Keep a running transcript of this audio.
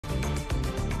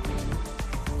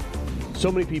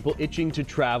So many people itching to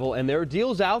travel, and there are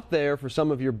deals out there for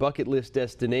some of your bucket list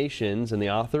destinations. And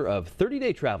the author of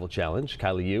 30-Day Travel Challenge,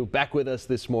 Kyla Yu, back with us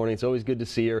this morning. It's always good to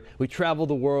see her. We travel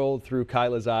the world through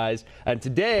Kyla's eyes. And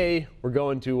today, we're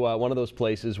going to one of those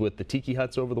places with the tiki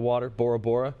huts over the water, Bora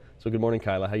Bora. So good morning,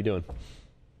 Kyla. How you doing?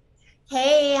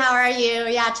 Hey, how are you?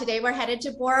 Yeah, today we're headed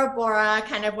to Bora Bora,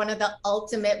 kind of one of the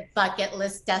ultimate bucket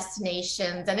list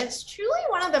destinations. And it's truly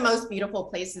one of the most beautiful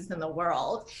places in the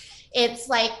world. It's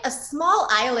like a small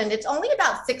island. It's only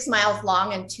about 6 miles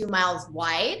long and 2 miles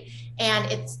wide. And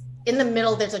it's in the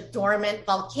middle, there's a dormant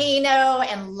volcano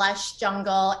and lush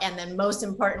jungle. And then most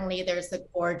importantly, there's the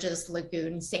gorgeous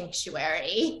lagoon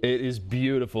sanctuary. It is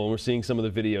beautiful. We're seeing some of the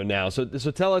video now. So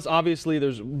tell us, obviously,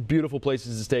 there's beautiful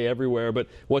places to stay everywhere, but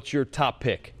what's your top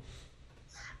pick?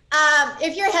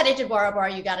 If you're headed to Bora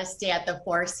Bora, you got to stay at the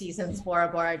Four Seasons Bora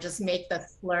Bora. Just make the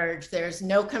splurge. There's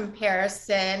no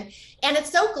comparison. And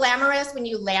it's so glamorous when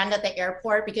you land at the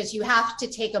airport because you have to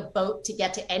take a boat to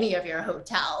get to any of your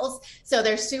hotels. So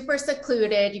they're super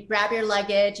secluded. You grab your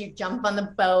luggage, you jump on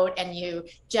the boat, and you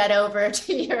jet over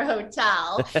to your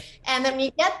hotel. And then when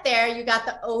you get there, you got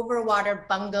the overwater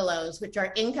bungalows, which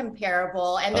are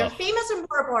incomparable. And they're famous in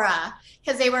Bora Bora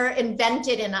because they were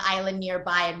invented in an island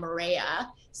nearby in Moorea.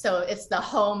 So it's the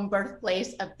home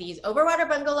birthplace of these overwater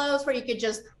bungalows where you could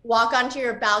just walk onto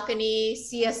your balcony,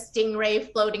 see a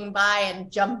stingray floating by, and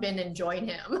jump in and join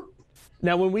him.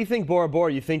 Now, when we think Bora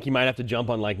Bora, you think you might have to jump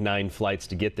on like 9 flights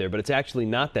to get there, but it's actually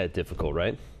not that difficult,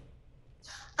 right?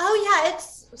 Oh, yeah,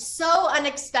 it's so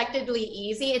unexpectedly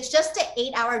easy. It's just an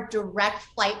 8-hour direct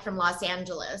flight from Los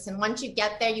Angeles. And once you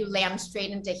get there, you land straight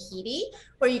into Tahiti,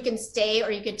 where you can stay, or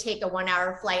you could take a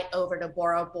 1-hour flight over to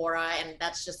Bora Bora, and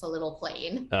that's just a little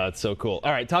plane. It's so cool.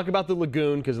 All right, talk about the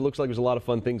lagoon, because it looks like there's a lot of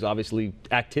fun things, obviously,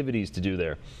 activities to do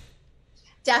there.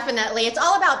 Definitely. It's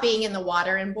all about being in the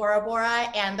water in Bora Bora,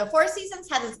 and the Four Seasons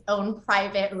has its own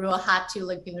private Ruahatu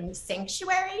Lagoon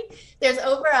sanctuary. There's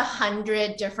over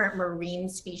 100 different marine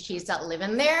species that live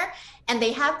in there, and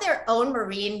they have their own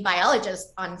marine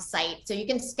biologist on site. So you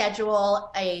can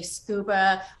schedule a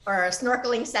scuba or a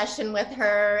snorkeling session with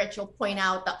her, and she'll point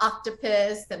out the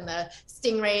octopus and the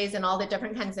stingrays and all the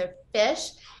different kinds of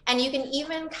fish. And you can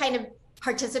even kind of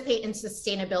participate in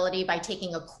sustainability by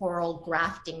taking a coral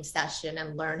grafting session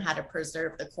and learn how to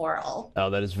preserve the coral. Oh,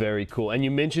 that is very cool. And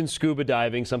you mentioned scuba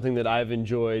diving, something that I've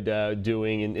enjoyed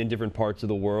doing in different parts of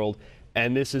the world.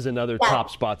 And this is another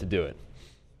top spot to do it.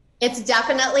 It's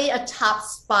definitely a top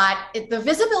spot. The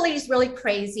visibility is really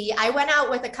crazy. I went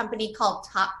out with a company called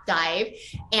Top Dive,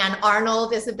 and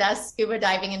Arnold is the best scuba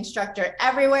diving instructor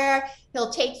everywhere. He'll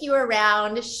take you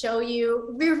around, show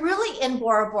you. We're really in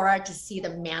Bora Bora to see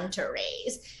the manta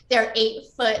rays. They're 8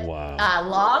 foot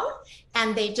long,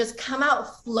 and they just come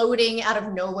out floating out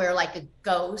of nowhere like a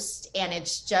ghost. And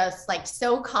it's just like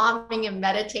so calming and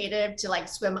meditative to like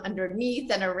swim underneath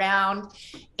and around.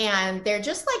 And they're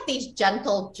just like these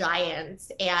gentle giants.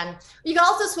 And you can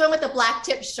also swim with a black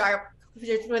tip shark,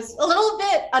 which was a little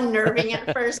bit unnerving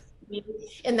at first.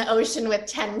 In the ocean with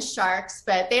 10 sharks,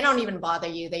 but they don't even bother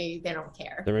you. They don't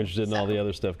care. They're interested in all the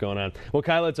other stuff going on. Well,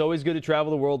 Kyla, it's always good to travel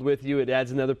the world with you. It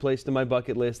adds another place to my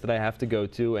bucket list that I have to go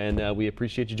to, and we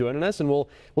appreciate you joining us, and we'll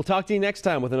talk to you next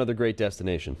time with another great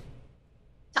destination.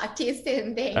 Talk to you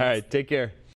soon. Thanks. All right, take care.